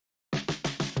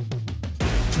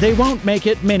They won't make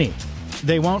it mini.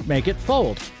 They won't make it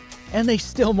fold. And they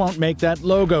still won't make that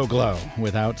logo glow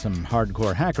without some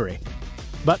hardcore hackery.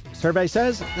 But survey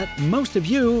says that most of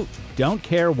you don't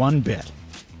care one bit.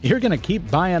 You're going to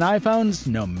keep buying iPhones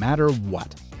no matter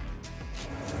what.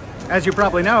 As you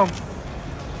probably know,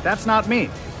 that's not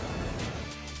me.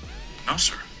 No,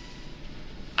 sir.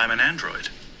 I'm an android.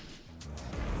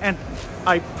 And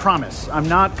I promise, I'm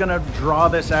not going to draw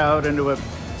this out into a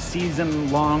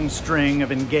season-long string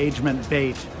of engagement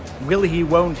bait, will he,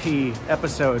 won't he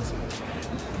episodes.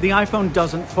 The iPhone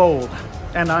doesn't fold,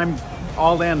 and I'm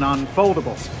all in on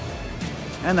foldables.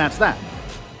 And that's that.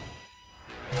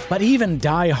 But even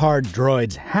die-hard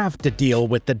droids have to deal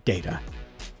with the data.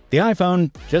 The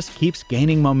iPhone just keeps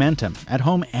gaining momentum at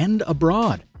home and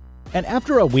abroad. And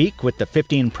after a week with the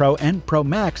 15 Pro and Pro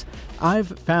Max, I've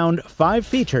found 5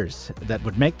 features that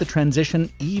would make the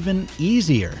transition even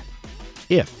easier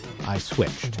if I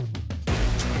switched.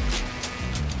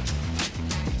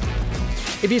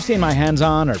 If you've seen my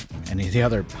hands-on or any of the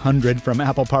other 100 from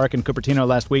Apple Park in Cupertino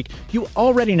last week, you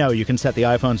already know you can set the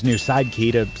iPhone's new side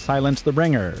key to silence the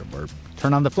ringer, or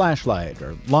turn on the flashlight,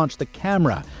 or launch the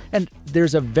camera, and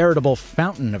there's a veritable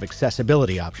fountain of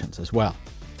accessibility options as well.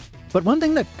 But one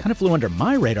thing that kind of flew under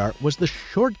my radar was the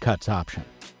shortcuts option.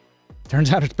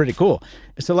 Turns out it's pretty cool.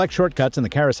 Select shortcuts in the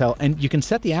carousel, and you can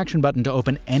set the action button to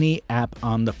open any app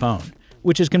on the phone,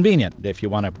 which is convenient if you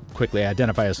want to quickly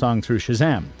identify a song through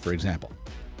Shazam, for example.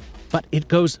 But it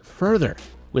goes further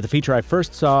with a feature I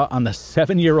first saw on the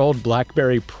 7-year-old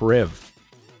BlackBerry Priv.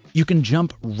 You can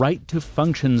jump right to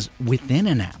functions within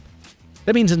an app.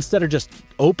 That means instead of just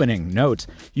opening notes,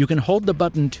 you can hold the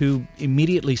button to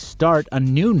immediately start a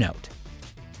new note,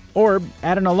 or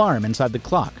add an alarm inside the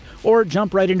clock, or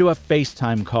jump right into a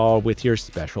FaceTime call with your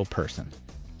special person.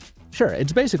 Sure,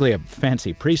 it's basically a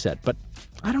fancy preset, but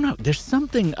I don't know, there's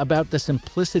something about the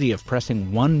simplicity of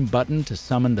pressing one button to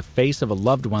summon the face of a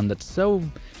loved one that's so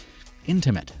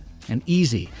intimate and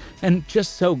easy, and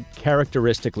just so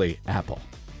characteristically Apple.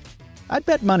 I'd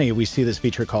bet money we see this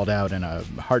feature called out in a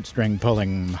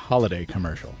heartstring-pulling holiday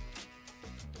commercial.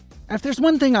 If there's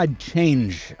one thing I'd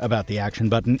change about the action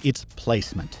button, it's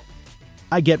placement.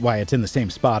 I get why it's in the same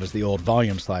spot as the old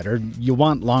volume slider. You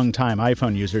want longtime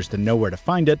iPhone users to know where to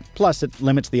find it, plus it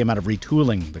limits the amount of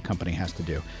retooling the company has to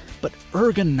do. But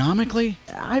ergonomically,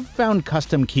 I've found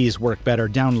custom keys work better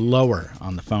down lower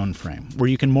on the phone frame, where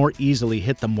you can more easily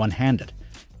hit them one-handed,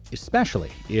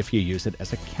 especially if you use it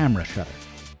as a camera shutter.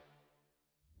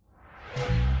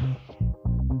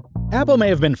 Apple may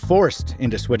have been forced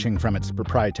into switching from its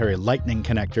proprietary Lightning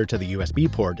connector to the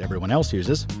USB port everyone else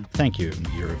uses. Thank you,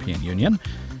 European Union.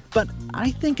 But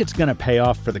I think it's going to pay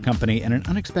off for the company in an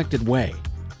unexpected way.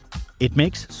 It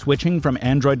makes switching from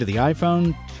Android to the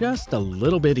iPhone just a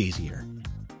little bit easier.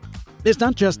 It's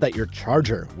not just that your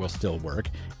charger will still work.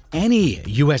 Any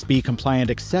USB-compliant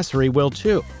accessory will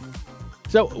too.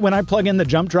 So when I plug in the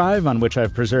jump drive on which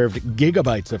I've preserved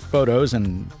gigabytes of photos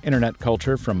and internet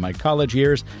culture from my college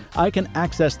years, I can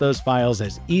access those files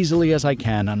as easily as I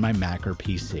can on my Mac or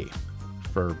PC.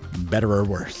 For better or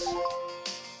worse.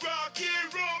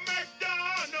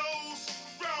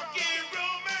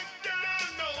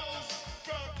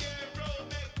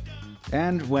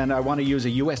 And when I want to use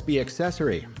a USB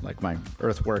accessory, like my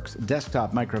Earthworks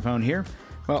desktop microphone here,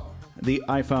 well, the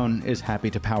iPhone is happy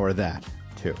to power that,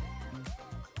 too.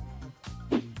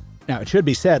 Now, it should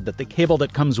be said that the cable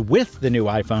that comes with the new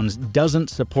iPhones doesn't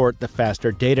support the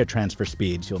faster data transfer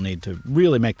speeds you'll need to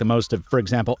really make the most of, for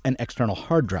example, an external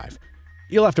hard drive.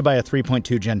 You'll have to buy a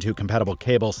 3.2 Gen 2 compatible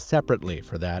cable separately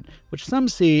for that, which some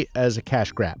see as a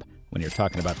cash grab when you're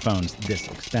talking about phones this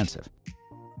expensive.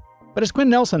 But as Quinn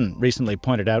Nelson recently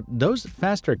pointed out, those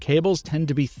faster cables tend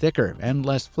to be thicker and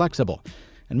less flexible,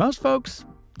 and most folks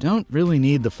don't really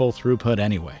need the full throughput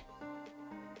anyway.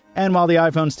 And while the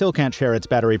iPhone still can't share its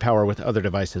battery power with other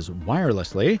devices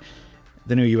wirelessly,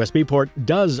 the new USB port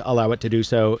does allow it to do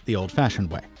so the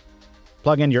old-fashioned way.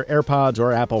 Plug in your AirPods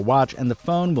or Apple Watch, and the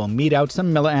phone will mete out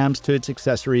some milliamps to its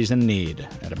accessories in need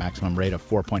at a maximum rate of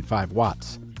 4.5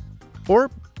 watts. Or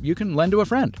you can lend to a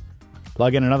friend.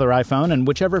 Plug in another iPhone, and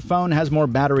whichever phone has more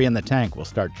battery in the tank will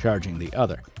start charging the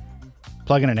other.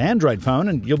 Plug in an Android phone,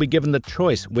 and you'll be given the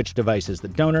choice which device is the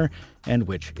donor and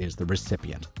which is the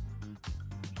recipient.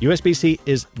 USB-C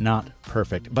is not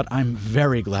perfect, but I'm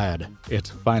very glad it's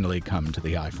finally come to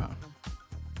the iPhone.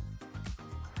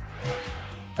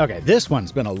 Okay, this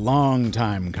one's been a long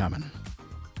time coming.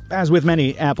 As with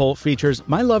many Apple features,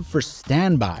 my love for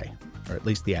Standby, or at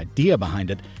least the idea behind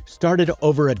it, started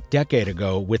over a decade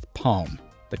ago with Palm,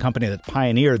 the company that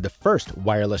pioneered the first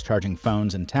wireless charging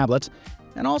phones and tablets,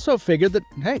 and also figured that,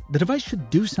 hey, the device should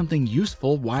do something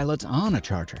useful while it's on a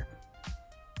charger.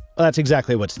 Well, that's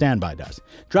exactly what Standby does.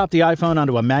 Drop the iPhone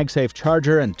onto a MagSafe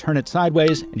charger and turn it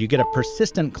sideways, and you get a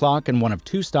persistent clock in one of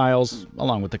two styles,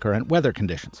 along with the current weather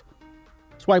conditions.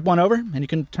 Swipe one over, and you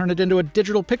can turn it into a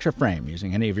digital picture frame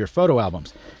using any of your photo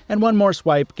albums. And one more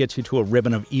swipe gets you to a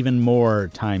ribbon of even more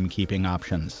timekeeping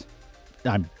options.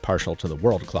 I'm partial to the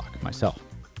world clock myself.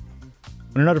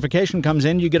 When a notification comes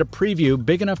in, you get a preview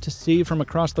big enough to see from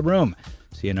across the room,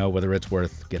 so you know whether it's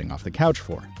worth getting off the couch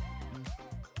for.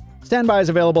 Standby is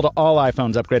available to all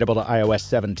iPhones upgradable to iOS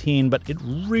 17, but it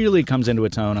really comes into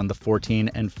its own on the 14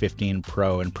 and 15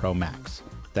 Pro and Pro Max,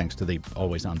 thanks to the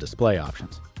always-on display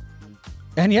options.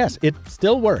 And yes, it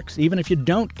still works, even if you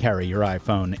don't carry your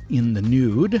iPhone in the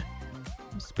nude.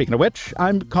 Speaking of which,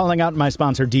 I'm calling out my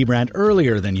sponsor Dbrand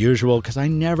earlier than usual because I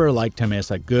never like to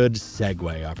miss a good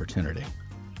segue opportunity.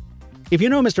 If you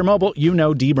know Mr. Mobile, you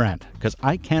know Dbrand, because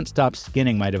I can't stop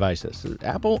skinning my devices,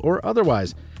 Apple or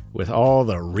otherwise, with all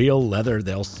the real leather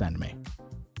they'll send me.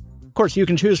 Of course, you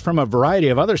can choose from a variety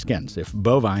of other skins if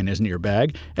bovine isn't your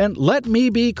bag, and let me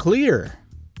be clear.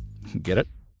 Get it?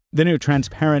 The new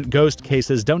transparent Ghost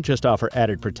cases don't just offer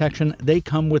added protection, they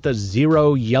come with a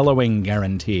zero yellowing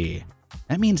guarantee.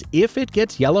 That means if it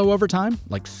gets yellow over time,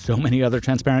 like so many other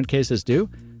transparent cases do,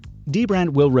 Dbrand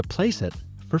will replace it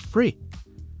for free.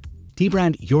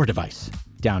 Dbrand your device,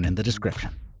 down in the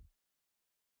description.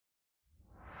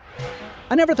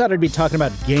 I never thought I'd be talking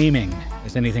about gaming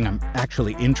as anything I'm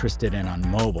actually interested in on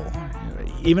mobile.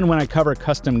 Even when I cover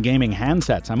custom gaming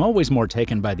handsets, I'm always more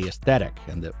taken by the aesthetic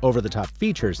and the over-the-top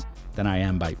features than I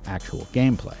am by actual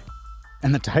gameplay.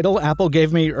 And the title Apple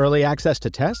gave me early access to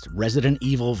test, Resident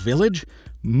Evil Village,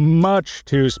 much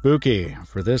too spooky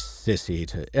for this sissy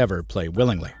to ever play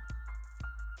willingly.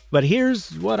 But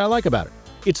here's what I like about it.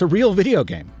 It's a real video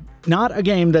game. Not a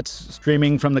game that's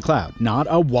streaming from the cloud, not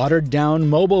a watered-down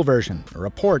mobile version or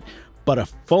a port, but a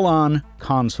full-on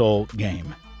console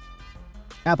game.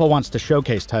 Apple wants to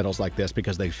showcase titles like this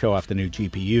because they show off the new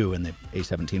GPU and the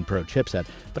A17 Pro chipset,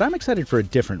 but I'm excited for a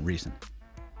different reason.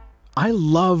 I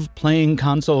love playing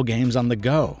console games on the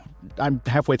go. I'm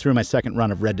halfway through my second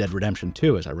run of Red Dead Redemption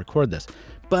 2 as I record this,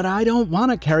 but I don't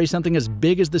want to carry something as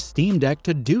big as the Steam Deck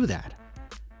to do that.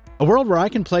 A world where I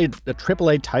can play a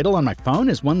AAA title on my phone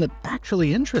is one that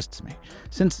actually interests me,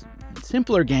 since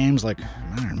simpler games like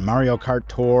Mario Kart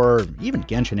Tour or even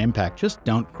Genshin Impact just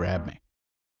don't grab me.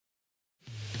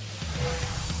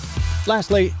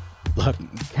 Lastly, look,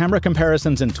 camera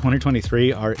comparisons in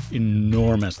 2023 are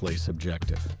enormously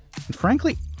subjective. And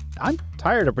frankly, I'm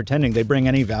tired of pretending they bring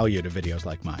any value to videos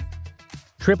like mine.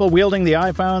 Triple-wielding the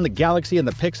iPhone, the Galaxy, and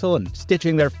the Pixel and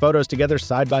stitching their photos together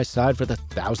side by side for the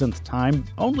 1,000th time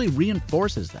only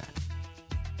reinforces that.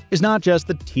 It's not just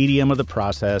the tedium of the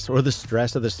process or the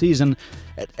stress of the season.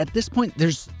 At this point,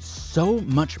 there's so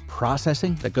much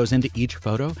processing that goes into each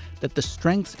photo that the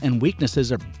strengths and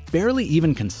weaknesses are barely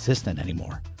even consistent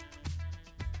anymore.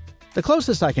 The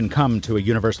closest I can come to a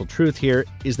universal truth here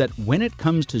is that when it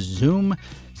comes to zoom,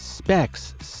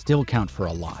 specs still count for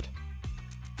a lot.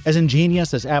 As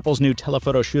ingenious as Apple's new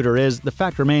telephoto shooter is, the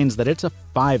fact remains that it's a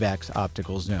 5x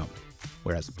optical zoom,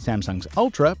 whereas Samsung's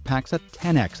Ultra packs a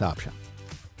 10x option.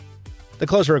 The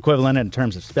closer equivalent in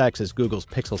terms of specs is Google's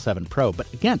Pixel 7 Pro,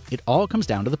 but again, it all comes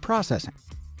down to the processing.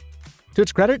 To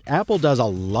its credit, Apple does a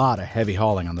lot of heavy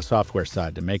hauling on the software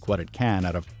side to make what it can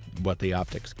out of what the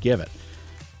optics give it.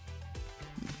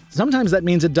 Sometimes that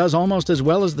means it does almost as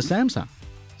well as the Samsung.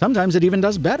 Sometimes it even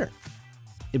does better.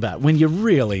 But when you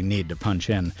really need to punch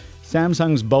in,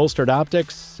 Samsung's bolstered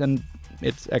optics and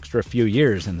its extra few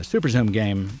years in the Super Zoom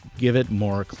game give it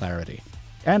more clarity.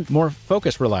 And more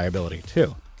focus reliability,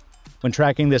 too. When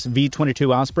tracking this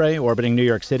V-22 Osprey orbiting New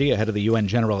York City ahead of the UN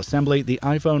General Assembly, the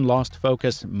iPhone lost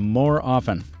focus more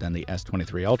often than the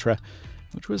S23 Ultra,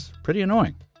 which was pretty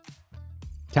annoying.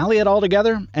 Tally it all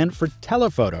together, and for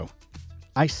telephoto,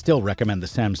 I still recommend the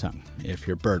Samsung if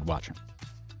you're bird watching.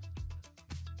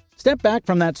 Step back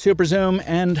from that super zoom,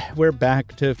 and we're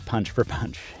back to punch for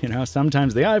punch. You know,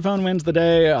 sometimes the iPhone wins the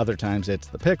day, other times it's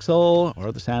the Pixel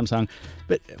or the Samsung,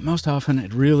 but most often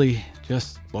it really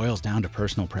just boils down to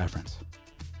personal preference.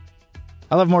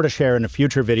 I'll have more to share in a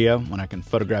future video when I can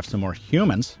photograph some more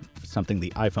humans, something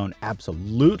the iPhone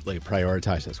absolutely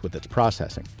prioritizes with its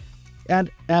processing.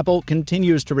 And Apple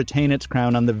continues to retain its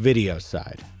crown on the video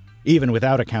side, even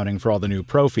without accounting for all the new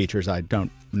Pro features I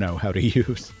don't know how to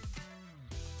use.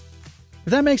 If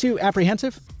that makes you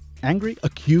apprehensive, angry,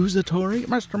 accusatory,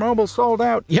 Mr. Mobile sold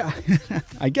out, yeah,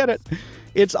 I get it.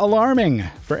 It's alarming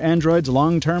for Android's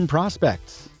long-term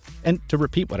prospects. And to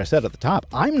repeat what I said at the top,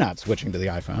 I'm not switching to the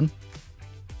iPhone.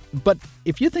 But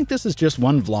if you think this is just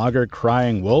one vlogger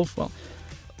crying wolf, well,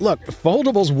 look,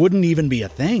 foldables wouldn't even be a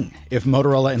thing if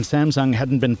Motorola and Samsung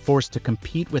hadn't been forced to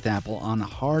compete with Apple on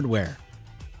hardware.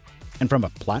 And from a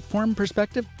platform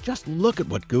perspective, just look at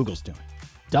what Google's doing.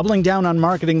 Doubling down on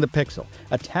marketing the Pixel,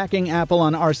 attacking Apple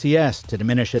on RCS to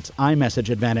diminish its iMessage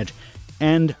advantage,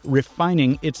 and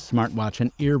refining its smartwatch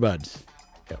and earbuds,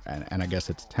 and I guess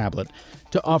its tablet,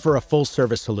 to offer a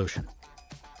full-service solution.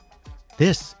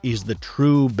 This is the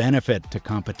true benefit to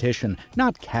competition,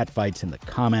 not catfights in the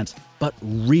comments, but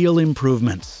real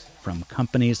improvements from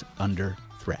companies under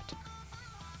threat.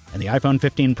 And the iPhone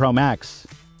 15 Pro Max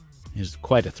is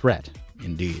quite a threat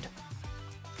indeed.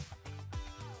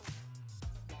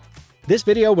 This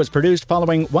video was produced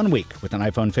following 1 week with an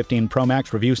iPhone 15 Pro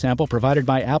Max review sample provided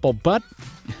by Apple, but,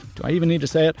 do I even need to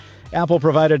say it? Apple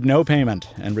provided no payment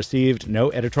and received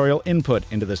no editorial input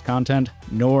into this content,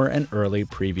 nor an early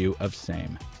preview of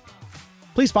same.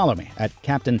 Please follow me at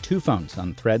Captain2Phones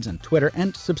on Threads and Twitter,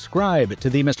 and subscribe to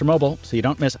the Mr. Mobile so you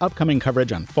don't miss upcoming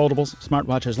coverage on foldables,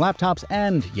 smartwatches, laptops,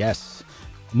 and, yes,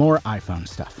 more iPhone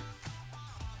stuff.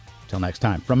 Till next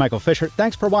time, from Michael Fisher,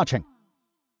 thanks for watching.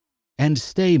 And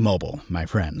stay mobile, my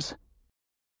friends.